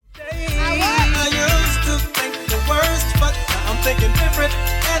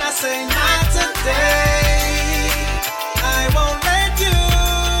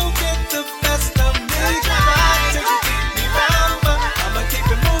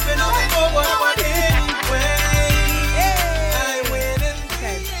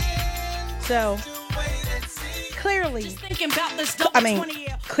So clearly,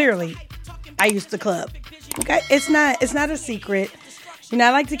 clearly, I used to club. Okay, it's not a secret. You know,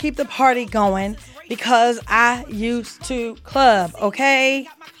 I like to keep the party going because I used to club. Okay,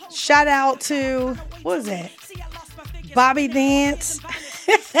 shout out to what was that? Bobby Dance.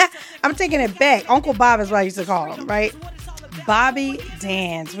 I'm taking it back. Uncle Bob is what I used to call him, right? Bobby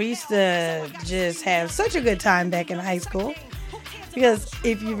Dance. We used to just have such a good time back in high school. Because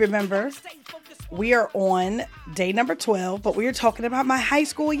if you remember, we are on day number 12, but we are talking about my high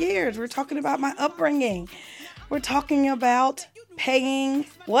school years. We're talking about my upbringing. We're talking about paying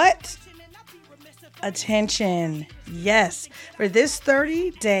what? Attention. Yes. For this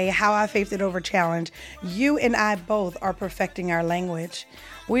 30-day How I Faithed It Over challenge, you and I both are perfecting our language.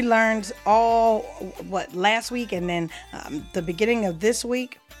 We learned last week and then the beginning of this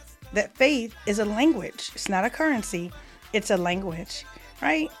week that faith is a language. It's not a currency. It's a language,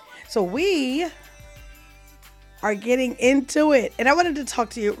 right? So we are getting into it. And I wanted to talk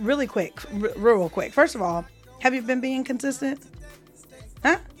to you really quick, real quick. First of all, have you been being consistent?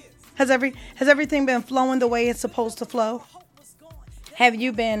 Huh? Has everything been flowing the way it's supposed to flow? Have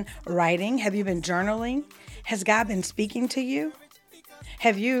you been writing? Have you been journaling? Has God been speaking to you?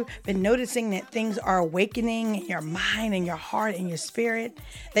 Have you been noticing that things are awakening in your mind and your heart and your spirit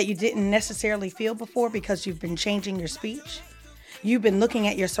that you didn't necessarily feel before because you've been changing your speech? You've been looking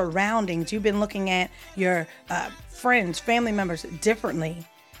at your surroundings. You've been looking at your friends, family members differently.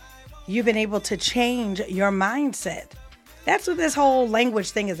 You've been able to change your mindset. That's what this whole language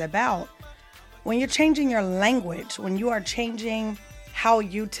thing is about. When you're changing your language, when you are changing how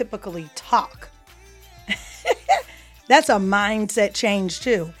you typically talk, that's a mindset change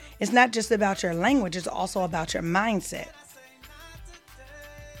too. It's not just about your language, it's also about your mindset.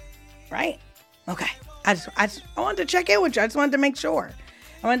 Right? Okay. I wanted to check in with you. I just wanted to make sure.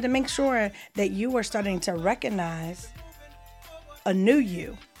 I wanted to make sure that you were starting to recognize a new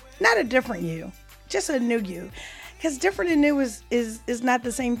you. Not a different you, just a new you. Because different and new is not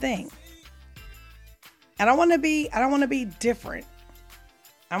the same thing. I don't want to be different.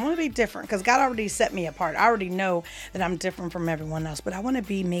 I want to be different because God already set me apart. I already know that I'm different from everyone else, but I want to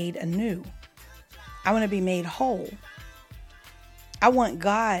be made anew. I want to be made whole. I want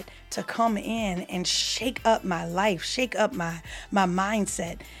God to come in and shake up my life, shake up my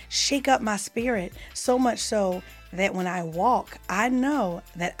mindset, shake up my spirit, so much so that when I walk, I know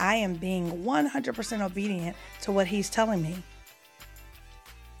that I am being 100% obedient to what He's telling me.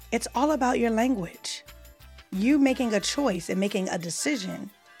 It's all about your language. You making a choice and making a decision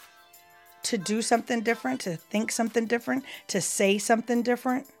to do something different, to think something different, to say something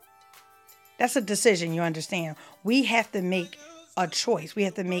different. That's a decision, you understand. We have to make a choice. We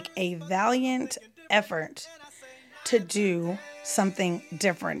have to make a valiant effort to do something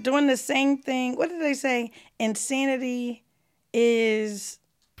different. Doing the same thing. What did they say? Insanity is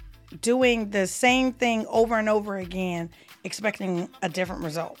doing the same thing over and over again, expecting a different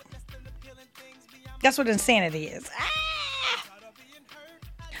result. That's what insanity is.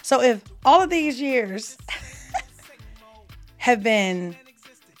 So if all of these years have been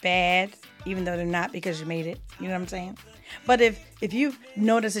bad, even though they're not because you made it, you know what I'm saying? But if you've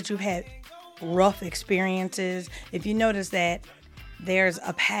noticed that you've had rough experiences, if you notice that there's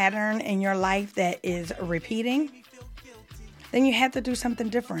a pattern in your life that is repeating, then you have to do something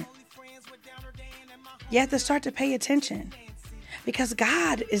different. You have to start to pay attention because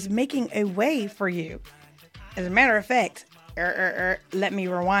God is making a way for you. As a matter of fact, let me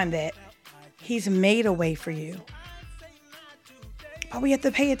rewind that. He's made a way for you. But we have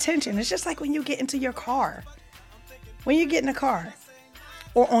to pay attention. It's just like when you get into your car. When you get in a car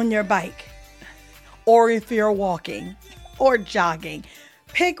or on your bike, or if you're walking or jogging,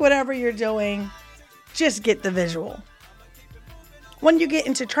 pick whatever you're doing, just get the visual. When you get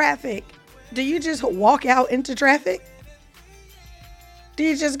into traffic, do you just walk out into traffic? Do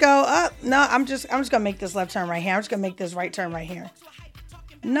you just go, oh, no, I'm just going to make this left turn right here. I'm just going to make this right turn right here.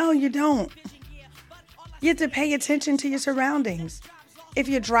 No, you don't. You have to pay attention to your surroundings. If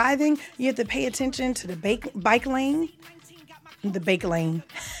you're driving, you have to pay attention to the bike lane. The bake lane.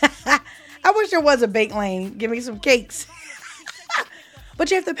 I wish there was a bake lane. Give me some cakes. But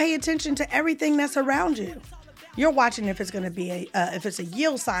you have to pay attention to everything that's around you. You're watching if it's going to be if it's a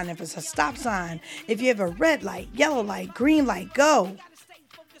yield sign, if it's a stop sign, if you have a red light, yellow light, green light, go.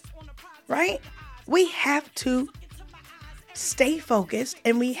 Right? We have to stay focused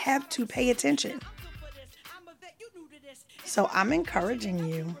and we have to pay attention. So I'm encouraging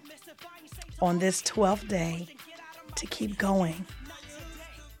you on this 12th day to keep going.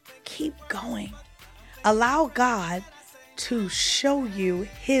 Keep going. Allow God to show you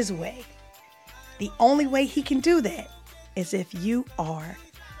His way. The only way he can do that is if you are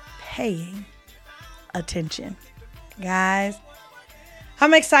paying attention. Guys,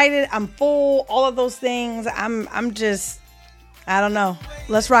 I'm excited. I'm full. All of those things. I'm just, I don't know.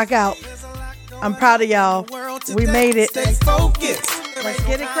 Let's rock out. I'm proud of y'all. We made it. Stay focused. Let's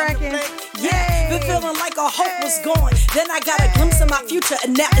get it cracking. Yeah, been feeling like a hope was gone. Then I got a glimpse of my future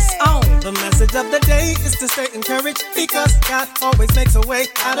and now it's on. The message of the day is to stay encouraged because God always makes a way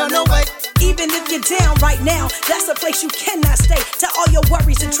out of no way. Even if you're down right now, that's a place you cannot stay. To all your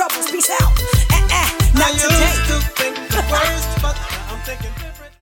worries and troubles, peace out. Not I today. used to think the worst, but